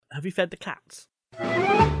Have you fed the cats?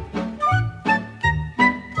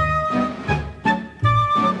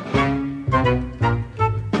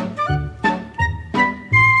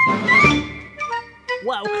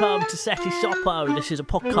 Welcome to Seti Sopo. This is a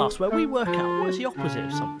podcast where we work out what is the opposite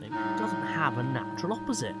of something that doesn't have a natural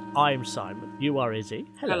opposite. I'm Simon. You are Izzy.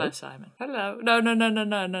 Hello, Simon. Hello.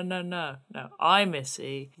 No. I'm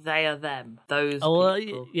Izzy. They are them. Those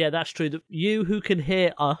people. Yeah, that's true. You who can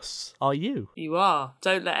hear us are you. You are.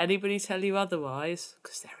 Don't let anybody tell you otherwise,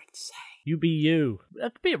 because they're insane. You be you.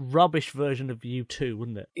 That could be a rubbish version of you too,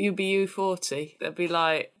 wouldn't it? You be you 40. That'd be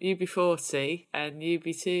like you be 40 and you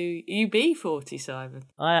be 2. You be 40, Simon.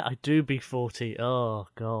 I do be 40. Oh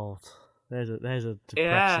God. There's a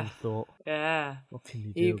depressing thought. Yeah. What can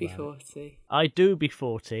you do? You be about 40. It? I do be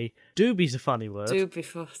 40. Doobie's a funny word. Do be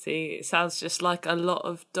 40. It sounds just like a lot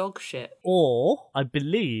of dog shit. Or I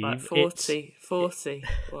believe like 40. 40.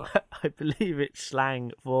 What? I believe it's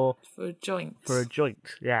slang for a joint. For a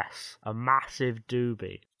joint, yes. A massive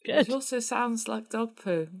doobie. Good. It also sounds like dog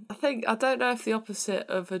poo. I don't know if the opposite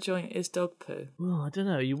of a joint is dog poo. Oh, I don't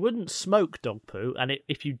know. You wouldn't smoke dog poo, and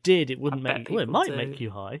if you did, it wouldn't make you. Well, it might make you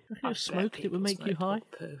high. If you smoked, it would make you high.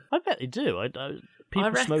 I bet they do.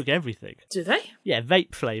 People smoke everything. Do they? Yeah,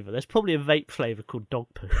 vape flavour. There's probably a vape flavour called dog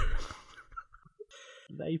poo.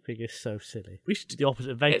 Vaping is so silly. We should do the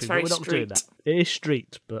opposite of vaping, but we're not doing that. It is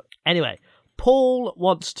street, but anyway. Paul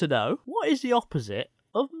wants to know, what is the opposite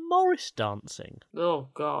of Morris dancing? Oh,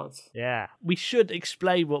 God. Yeah. We should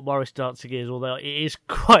explain what Morris dancing is, although it is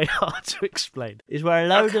quite hard to explain. It's where a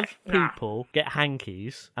load of people get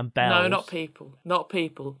hankies and bells. No, not people. Not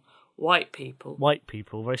people. White people. White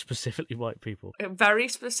people, very specifically white people. Very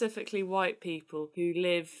specifically white people who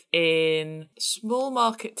live in small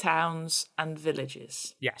market towns and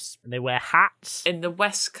villages. Yes. And they wear hats. In the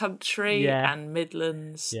West Country and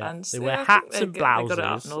Midlands. Yeah. And they wear hats and blouses. They got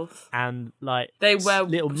it up north. And they wear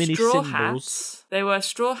little mini straw symbols. Hats. They wear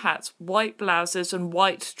straw hats, white blouses and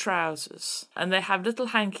white trousers. And they have little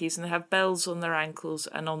hankies and they have bells on their ankles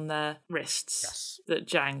and on their wrists. Yes. That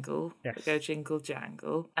jangle. Yes. That go jingle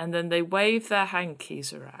jangle. And then they wave their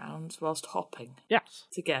hankies around whilst hopping. Yes.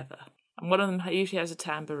 Together. And one of them usually has a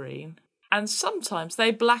tambourine. And sometimes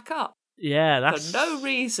they black up. Yeah, that's... For no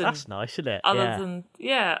reason. That's nice, isn't it? Other than...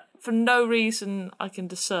 Yeah, for no reason I can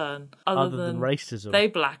discern. Other than racism. They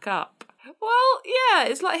black up. Well, yeah,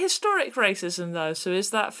 it's like historic racism, though. So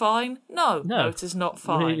is that fine? No, it is not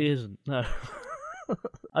fine. It really isn't, no.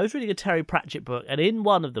 I was reading a Terry Pratchett book, and in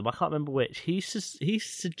one of them, I can't remember which, he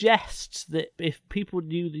suggests that if people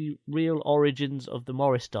knew the real origins of the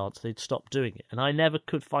Morris dance, they'd stop doing it. And I never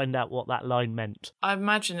could find out what that line meant. I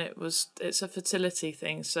imagine it's a fertility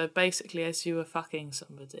thing. So basically, as you were fucking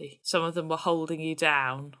somebody, some of them were holding you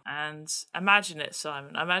down. And imagine it,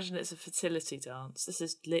 Simon. Imagine it's a fertility dance. This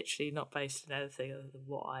is literally not based on anything other than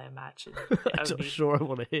what I imagine. I'm not sure I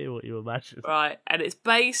want to hear what you imagine. Right. And it's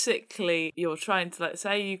basically you're trying to, like,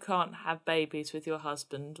 say you can't have babies with your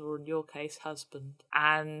husband, or in your case husband,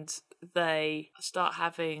 and they start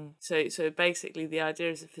having so basically the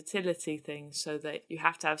idea is a fertility thing, so that you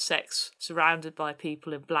have to have sex surrounded by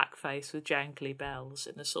people in blackface with jangly bells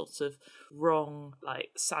in a sort of wrong,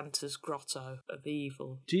 like Santa's grotto of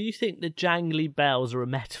evil. Do you think the jangly bells are a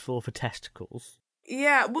metaphor for testicles?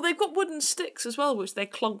 Yeah, well, they've got wooden sticks as well, which they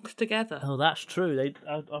clonk together. Oh, that's true.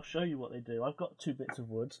 I'll show you what they do. I've got 2 bits of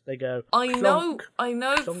wood. They go. I know clonk.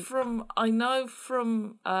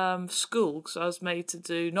 from school, because I was made to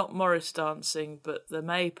do not Morris dancing, but the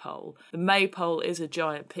maypole. The maypole is a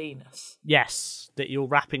giant penis. Yes, that you're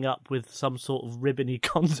wrapping up with some sort of ribbony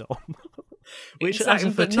condom. Which, exactly,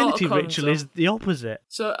 as a fertility ritual, is the opposite.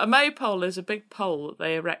 So a maypole is a big pole that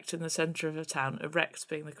they erect in the centre of a town, erect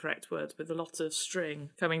being the correct word, with a lot of string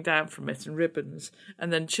coming down from it and ribbons.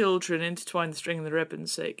 And then children intertwine the string and the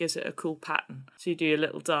ribbons, so it gives it a cool pattern. So you do your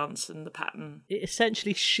little dance and the pattern. It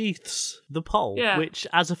essentially sheaths the pole, which,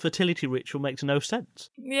 as a fertility ritual, makes no sense.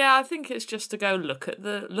 Yeah, I think it's just to go look at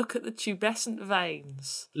the pubescent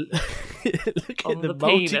veins. Look at on the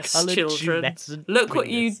penis, children. Look what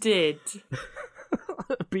you did.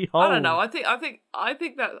 Behold. I don't know. I think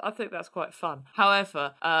that's quite fun.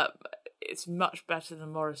 However, it's much better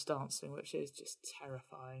than Morris dancing, which is just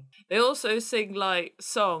terrifying. They also sing like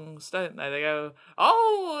songs, don't they? They go,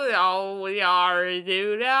 oh, yardy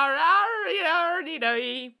doo, yardy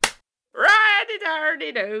doo,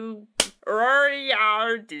 yardy doo.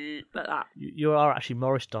 Like that. You are actually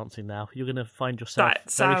Morris dancing now. You're going to find yourself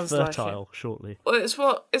very fertile shortly. Well,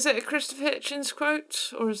 is it a Christopher Hitchens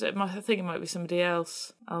quote, or is it? I think it might be somebody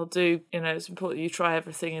else. I'll do. It's important you try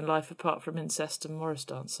everything in life apart from incest and Morris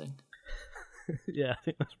dancing. Yeah, I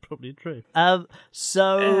think that's probably true.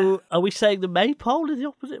 So are we saying the maypole is the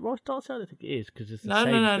opposite Morris dancing? I don't think it is, because it's the same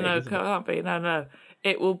thing, No, isn't it? can't be. No.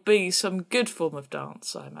 It will be some good form of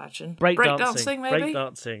dance, I imagine. Breakdancing, maybe?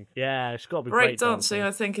 Breakdancing. Yeah, it's got to be Breakdancing,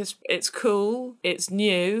 I think, it's cool. It's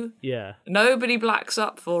new. Yeah. Nobody blacks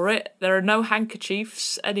up for it. There are no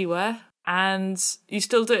handkerchiefs anywhere. And you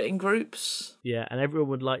still do it in groups. Yeah, and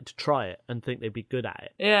everyone would like to try it and think they'd be good at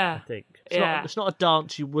it. Yeah. I think. It's not a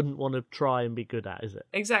dance you wouldn't want to try and be good at, is it?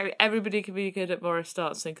 Exactly. Everybody can be good at Morris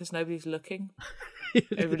dancing because nobody's looking.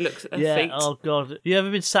 Everybody looks at their Yeah, feet. oh God. Have you ever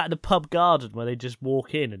been sat in a pub garden where they just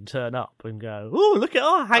walk in and turn up and go, oh, look at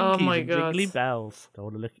our hankies and jingly bells. Don't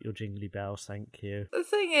want to look at your jingly bells, thank you. The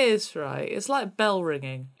thing is, right, it's like bell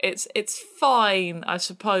ringing. It's fine, I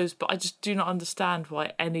suppose, but I just do not understand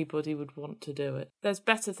why anybody would want to do it. There's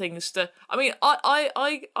better things to... I mean,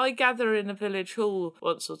 I gather in a village hall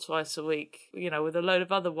once or twice a week, with a load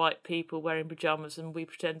of other white people wearing pyjamas and we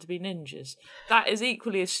pretend to be ninjas. That is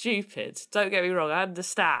equally as stupid. Don't get me wrong, I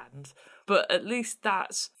understand. But at least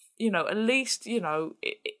that's...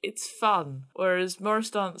 it's fun. Whereas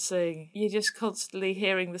Morris dancing, you're just constantly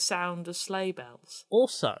hearing the sound of sleigh bells.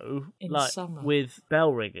 Also, in like summer. With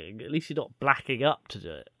bell ringing, at least you're not blacking up to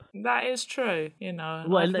do it. That is true,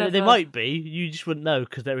 Well, they might be. You just wouldn't know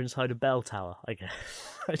because they're inside a bell tower, I guess.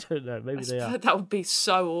 I don't know. Maybe they are. That would be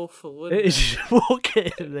so awful, wouldn't it? Just walk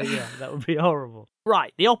in there, yeah, that would be horrible.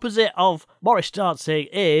 Right, the opposite of Morris dancing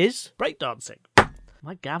is breakdancing.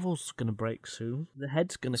 My gavel's going to break soon. The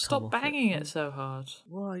head's going to come off. Stop banging it so hard.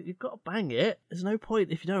 Well, you've got to bang it. There's no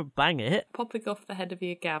point if you don't bang it. Popping off the head of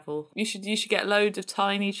your gavel. You should get loads of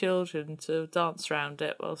tiny children to dance around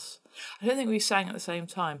it whilst... I don't think we sang at the same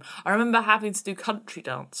time. I remember having to do country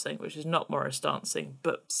dancing, which is not Morris dancing,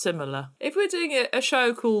 but similar. If we're doing a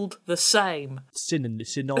show called The Same...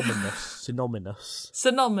 Synonymous.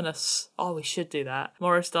 Oh, we should do that.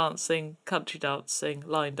 Morris dancing, country dancing,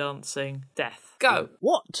 line dancing, death. Go.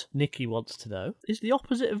 What Nikki wants to know is the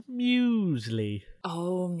opposite of muesli.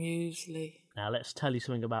 Oh, muesli. Now, let's tell you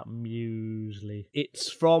something about muesli.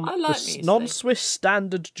 It's from muesli. non-Swiss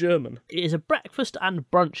standard German. It is a breakfast and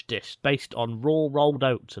brunch dish based on raw rolled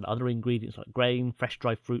oats and other ingredients like grain, fresh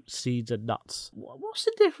dried fruits, seeds and nuts. What's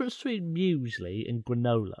the difference between muesli and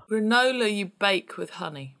granola? Granola you bake with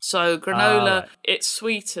honey. So granola, it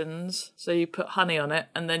sweetens, so you put honey on it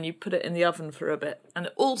and then you put it in the oven for a bit.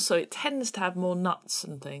 And also it tends to have more nuts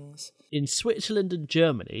and things. In Switzerland and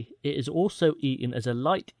Germany, it is also eaten as a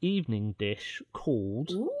light evening dish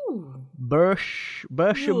called Bersha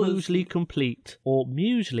Muesli Complete, or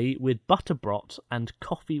muesli with butterbrot and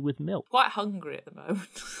coffee with milk. Quite hungry at the moment.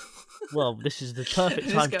 Well, this is the perfect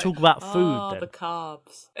time to talk about food, then. The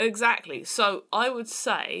carbs. Exactly. So I would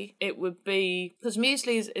say it would be... Because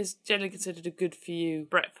muesli is generally considered a good-for-you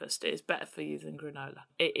breakfast. It is better for you than granola.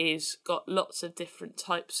 It is got lots of different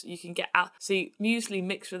types. You can get... See, muesli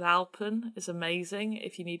mixed with Alpen is amazing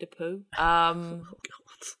if you need a poo. Oh, God.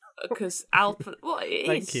 Because Alpen... Well,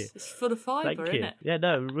 Thank you. It's full of fibre, isn't it? Yeah,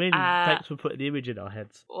 no, really, thanks for putting the image in our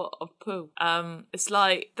heads. Of poo. It's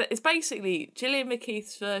like... It's basically... Gillian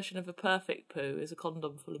McKeith's version of a perfect poo is a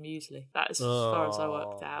condom full of muesli. That is as far as I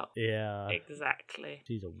worked out. Yeah. Exactly.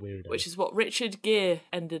 She's a weirdo. Which is what Richard Gere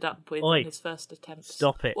ended up with in his first attempt.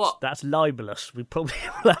 Stop it. What? That's libelous. We probably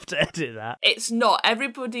will have to edit that. It's not.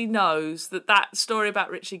 Everybody knows that story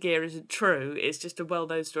about Richard Gere isn't true. It's just a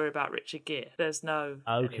well-known story about Richard Gere. There's no...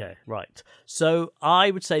 Okay. Anyway. Right. So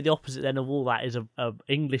I would say the opposite then of all that is a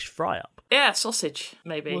English fry-up. Yeah, sausage,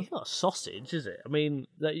 maybe. Well, it's not a sausage, is it? I mean,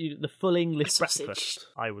 the full English breakfast,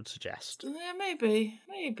 I would suggest. Yeah, maybe.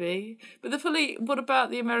 But what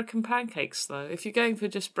about the American pancakes, though? If you're going for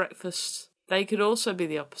just breakfast... They could also be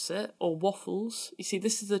the opposite, or waffles. You see,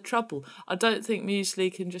 this is the trouble. I don't think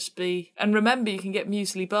muesli can just be... And remember, you can get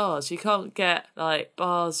muesli bars. You can't get, like,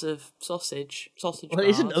 bars of sausage bars. Well,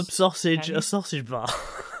 isn't a sausage bar?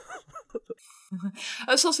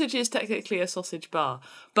 A sausage is technically a sausage bar,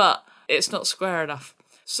 but it's not square enough.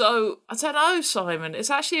 So, I don't know, Simon. It's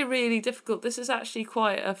actually really difficult. This is actually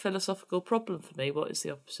quite a philosophical problem for me. What is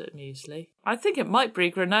the opposite of muesli? I think it might be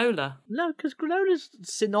granola. No, because granola's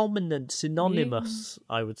synonymous,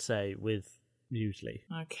 I would say, with muesli.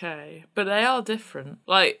 Okay, but they are different.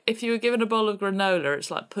 Like, if you were given a bowl of granola, it's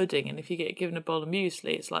like pudding, and if you get given a bowl of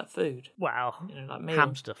muesli, it's like food. Wow. Like meal.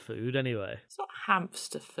 Hamster food, anyway. It's not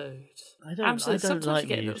hamster food. I don't Sometimes like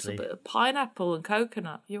you get a little bit of pineapple and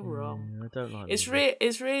coconut. You're wrong. I don't like It's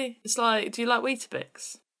like, do you like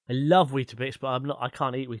Weetabix? I love Weetabix, but I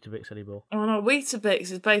can't eat Weetabix anymore. Oh no,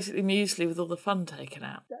 Weetabix is basically muesli with all the fun taken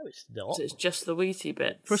out. No, it's not. So it's just the wheaty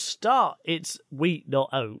bits. For a start, it's wheat, not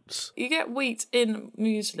oats. You get wheat in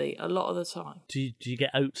muesli a lot of the time. Do you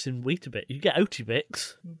get oats in Weetabix? You get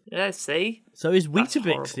Oatibix. Yeah, see? So is That's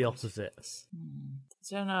Weetabix horrible. the opposite?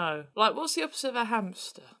 I don't know. Like, what's the opposite of a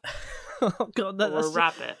hamster? Oh God, Or a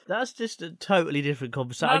rabbit? That's just a totally different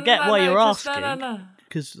conversation. No, I get why you're asking. No.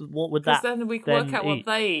 Because what would Because that then we can work out what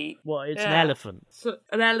they eat. Well, it's an Yeah. elephant. So,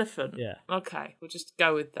 an elephant? Yeah. Okay, we'll just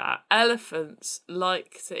go with that. Elephants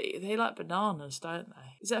they like bananas, don't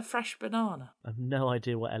they? Is it a fresh banana? I have no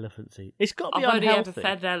idea what elephants eat. It's got to be I've only unhealthy. ever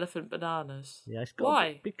fed an elephant bananas. Yeah, it's got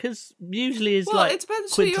Why? Because muesli is Well, it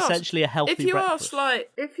depends who you ask. quintessentially a healthy If you breakfast.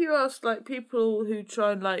 ask people who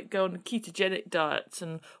try and go on ketogenic diets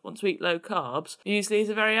and want to eat low carbs, muesli is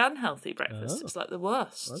a very unhealthy breakfast. Oh. It's like the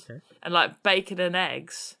worst. Okay. And like bacon and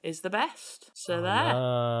eggs is the best. So I there.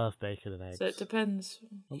 love bacon and eggs. So it depends.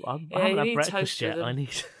 I Yeah, haven't you had need breakfast toast with yet. them. I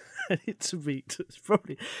need to eat. It's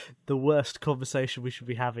probably the worst conversation we should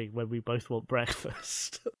be having when we both want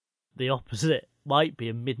breakfast. The opposite might be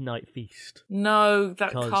a midnight feast. No,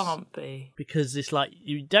 that 'Cause- can't be. Because it's like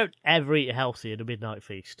you don't ever eat healthy at a midnight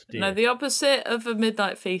feast, do you? No, the opposite of a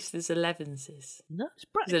midnight feast is elevenses. No, it's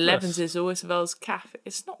Because breakfast. elevenses always involves caffeine.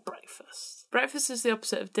 It's not breakfast. Breakfast is the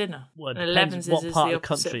opposite of dinner. Well, it and depends elevenses what is part the of the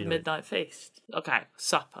opposite country of you're in. midnight feast. Okay,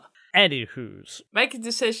 supper. Anywho's, Make a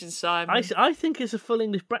decision, Simon. I think it's a full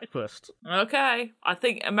English breakfast. Okay. I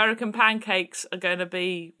think American pancakes are going to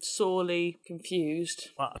be sorely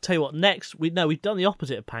confused. Well, I'll tell you what. Next, we've done the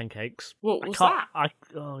opposite of pancakes. What was that?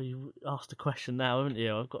 You asked a question now, haven't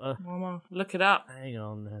you? I've got a. Well, look it up. Hang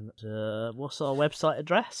on then. What's our website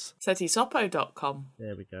address? Setisopo.com.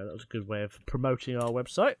 There we go. That was a good way of promoting our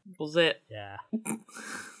website. Was it? Yeah.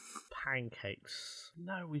 Pancakes.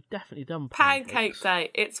 No, we've definitely done Pancake pancakes. day.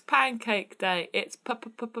 It's pancake day. It's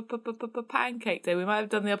pancake day. We might have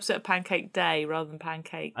done the opposite of pancake day rather than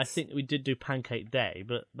pancakes. I think we did do Pancake Day,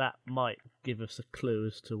 but that might give us a clue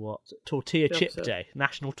as to what Tortilla The Chip opposite. Day,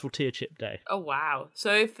 National Tortilla Chip Day. Oh wow!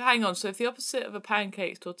 So if the opposite of a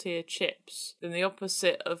pancake is tortilla chips, then the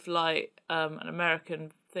opposite of an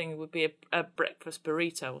American thing would be a breakfast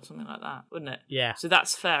burrito or something like that, wouldn't it? Yeah. So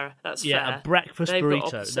that's fair. That's Yeah, fair. a breakfast They've got burrito.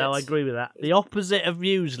 opposites. No, I agree with that. The opposite of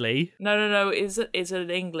muesli. No. Is an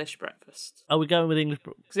English breakfast. Are we going with English?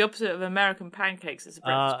 Because the opposite of American pancakes is a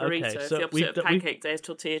breakfast okay, burrito. so The opposite of pancake day is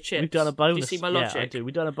tortilla chips. We've done a bonus. Do you see my logic? Yeah, I do.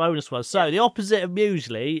 We've done a bonus one. So the opposite of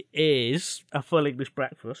muesli is a full English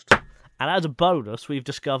breakfast. And as a bonus, we've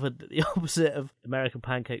discovered that the opposite of American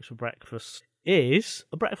pancakes for breakfast is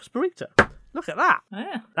a breakfast burrito. Look at that.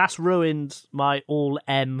 Yeah. That's ruined my all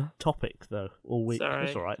M topic, though, all week. Sorry.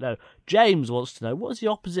 That's all right. No, James wants to know, what's the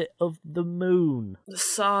opposite of the moon? The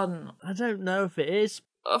sun. I don't know if it is.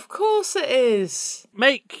 Of course it is.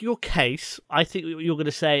 Make your case. I think you're going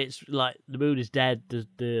to say it's like the moon is dead,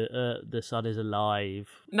 the sun is alive.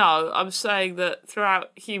 No, I'm saying that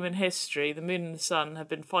throughout human history, the moon and the sun have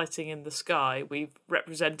been fighting in the sky. We've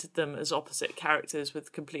represented them as opposite characters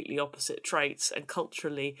with completely opposite traits, and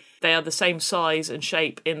culturally, they are the same size and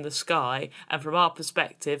shape in the sky, and from our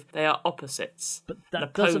perspective, they are opposites But and that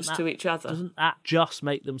opposed to each other. Doesn't that just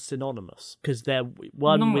make them synonymous? Because they're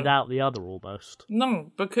one No. without the other, almost.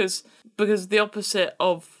 No, because the opposite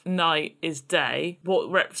of night is day. What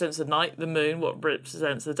represents the night? The moon. What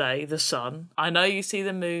represents the day? The sun. I know you see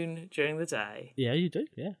the moon during the day, Yeah, you do.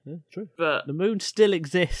 Yeah, true. but The moon still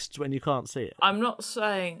exists when you can't see it. I'm not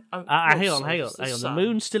saying. Hang on. The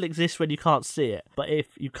moon still exists when you can't see it. But if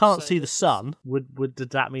you can't So see the this sun, does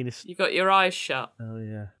that mean it's... You got your eyes shut. Oh,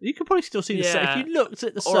 yeah. You can probably still see the sun. Yeah. If you looked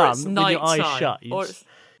at the Or sun it's with your eyes nighttime. shut... Or it's-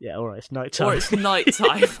 Yeah, all right, it's nighttime. Or it's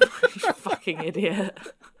nighttime. You fucking idiot.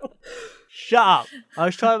 Shut up. I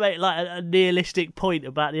was trying to make like a nihilistic point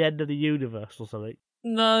about the end of the universe or something.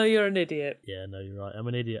 No, you're an idiot. Yeah, no, you're right. I'm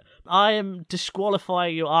an idiot. I am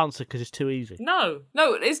disqualifying your answer because it's too easy. No,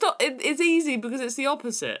 it's not. It's easy because it's the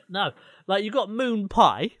opposite. No. Like, you got moon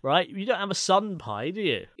pie, right? You don't have a sun pie, do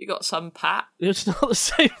you? You got some pat. It's not the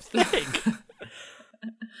same thing.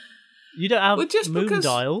 You don't have Well, just moon because-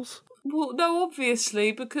 dials. Well, no,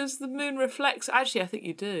 obviously, because the moon reflects. Actually, I think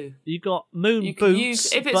you do. You got moon You can boots,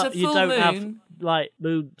 use if it's but a you full don't moon. have like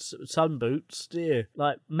sun boots, do you?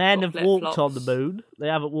 Like men have walked on the moon, they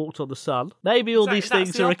haven't walked on the sun. Maybe all these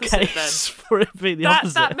things are a case for it being the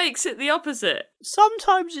opposite. That makes it the opposite.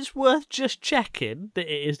 Sometimes it's worth just checking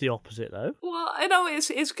that it is the opposite, though. Well, I know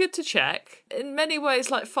it's good to check. In many ways,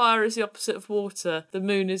 like fire is the opposite of water, the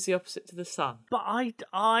moon is the opposite to the sun. But I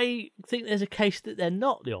think there's a case that they're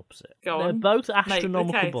not the opposite. They're on. both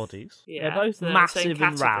astronomical bodies. Yeah, they're both so massive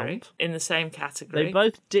and round. In the same category. They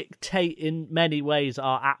both dictate in many ways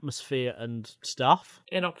our atmosphere and stuff.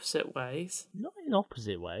 In opposite ways. Not in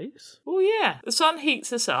opposite ways. Well, yeah. The sun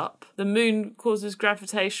heats us up. The moon causes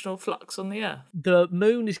gravitational flux on the Earth. The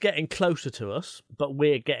moon is getting closer to us, but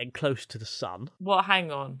we're getting closer to the sun. Well, hang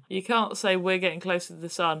on. You can't say we're getting closer to the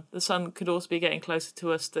sun. The sun could also be getting closer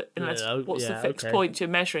to us. What's the fixed point you're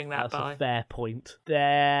measuring that by? That's a fair point.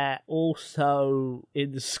 They're also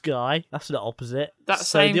in the sky. That's the opposite. That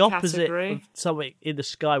so same the opposite category. of something in the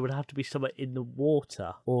sky would have to be somewhere in the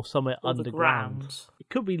water or somewhere Or underground. the ground. It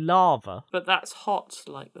could be lava. But that's hot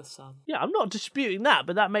like the sun. Yeah, I'm not disputing that,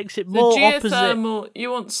 but that makes it The more geothermal, opposite.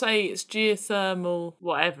 you want to say it's geothermal,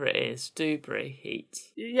 whatever it is, debris heat.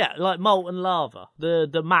 Yeah, like molten lava.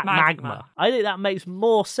 The magma. I think that makes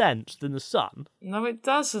more sense than the sun. No, it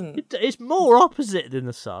doesn't. It's more opposite than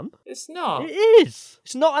the sun. It's not. It is.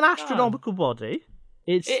 It's not an astronomical body.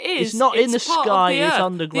 It is. It's not in the part of sky. the it's Earth.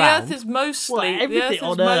 underground. The Earth is mostly. Everything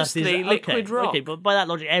on Earth is liquid rock. Okay, but by that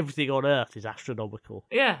logic, everything on Earth is astronomical.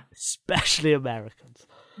 Yeah. Especially Americans.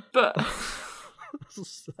 But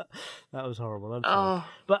that was horrible. I'm sorry.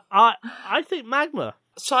 But I think magma.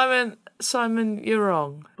 Simon, you're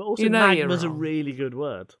wrong. But also, magma's a really good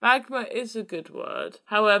word. Magma is a good word.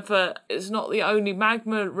 However, it's not the only.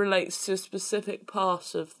 Magma relates to specific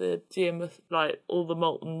parts of the like all the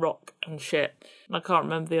molten rock and shit. And I can't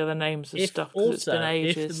remember the other names of stuff because it's been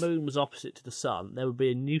ages. If the moon was opposite to the sun, there would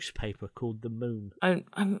be a newspaper called The Moon.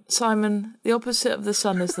 Simon, the opposite of the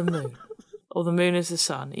sun is the moon. Or the moon is the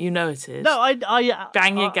sun. You know it is. No,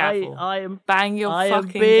 bang your gavel. Bang your fucking gavel. I am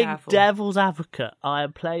being devil's advocate. I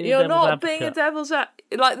am playing You're devil's not advocate. being a devil's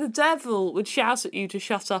advocate. Like, the devil would shout at you to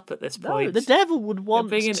shut up at this point. No, the devil would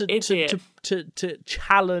want to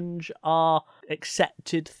challenge our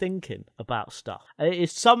accepted thinking about stuff. And it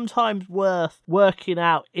is sometimes worth working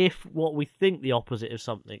out if what we think the opposite of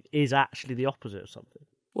something is actually the opposite of something.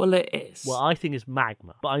 Well, it is. Well, I think it's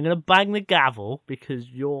magma. But I'm going to bang the gavel because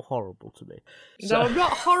you're horrible to me. No, I'm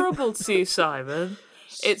not horrible to you, Simon.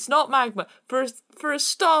 It's not magma. For a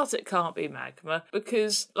start, it can't be magma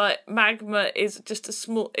because, like, magma is just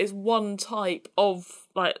is one type of,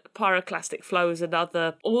 like, pyroclastic flow is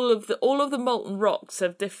another. All of the molten rocks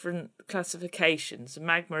have different classifications, and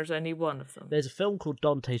magma is only one of them. There's a film called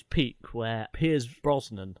Dante's Peak where Piers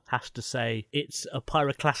Brosnan has to say it's a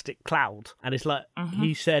pyroclastic cloud, and it's like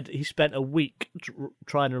he said he spent a week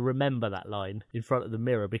trying to remember that line in front of the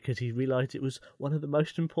mirror because he realised it was one of the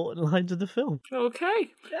most important lines of the film.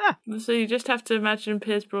 Okay. Yeah. So you just have to imagine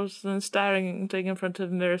Piers Brosnan staring in front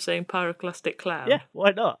of a mirror saying pyroclastic cloud. Yeah,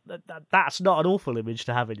 why not? That's not an awful image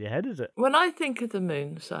to have in your head, is it? When I think of the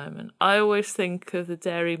moon, Simon, I always think of the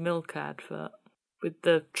Dairy Milk advert with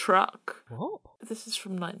the truck. What? This is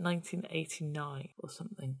from like 1989 or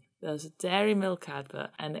something. There was a Dairy Milk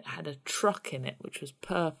advert and it had a truck in it which was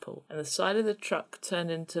purple, and the side of the truck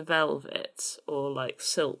turned into velvet or like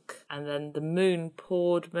silk, and then the moon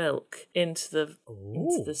poured milk into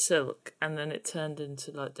the silk, and then it turned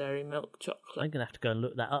into like Dairy Milk chocolate. I'm going to have to go and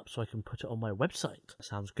look that up so I can put it on my website. That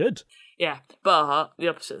sounds good. Yeah, but the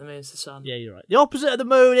opposite of the moon is the sun. Yeah, you're right. The opposite of the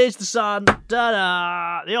moon is the sun.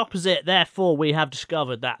 Da-da! The opposite, therefore, we have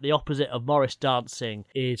discovered that the opposite of Morris dancing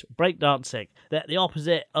is breakdancing. That the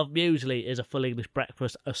opposite of muesli is a full English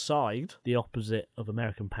breakfast aside. The opposite of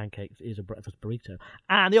American pancakes is a breakfast burrito.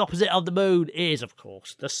 And the opposite of the moon is, of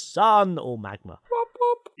course, the sun or magma.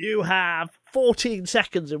 You have 14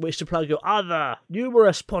 seconds in which to plug your other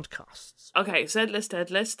numerous podcasts. Okay, Zedlist,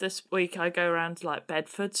 Deadlist. This week I go around to like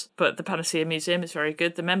Bedford's, but the Panacea Museum is very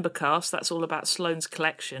good. The member cast, that's all about Sloane's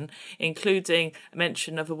collection, including a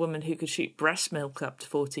mention of a woman who could shoot breast milk up to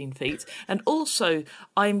 14 feet. And also,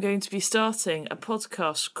 I'm going to be starting a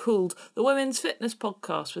podcast called The Women's Fitness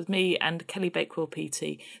Podcast with me and Kelly Bakewell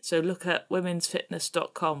PT. So look at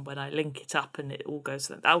womensfitness.com when I link it up and it all goes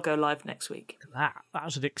there. That'll go live next week. That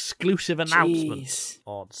was an exclusive announcement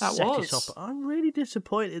on that Setitop. I'm really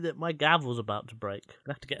disappointed that my gavel's about to break.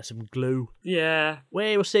 I have to get some glue. Yeah.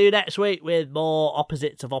 We will see you next week with more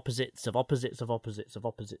opposites of opposites of opposites of opposites of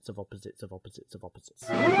opposites of opposites of opposites of opposites.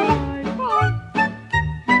 Bye. Bye.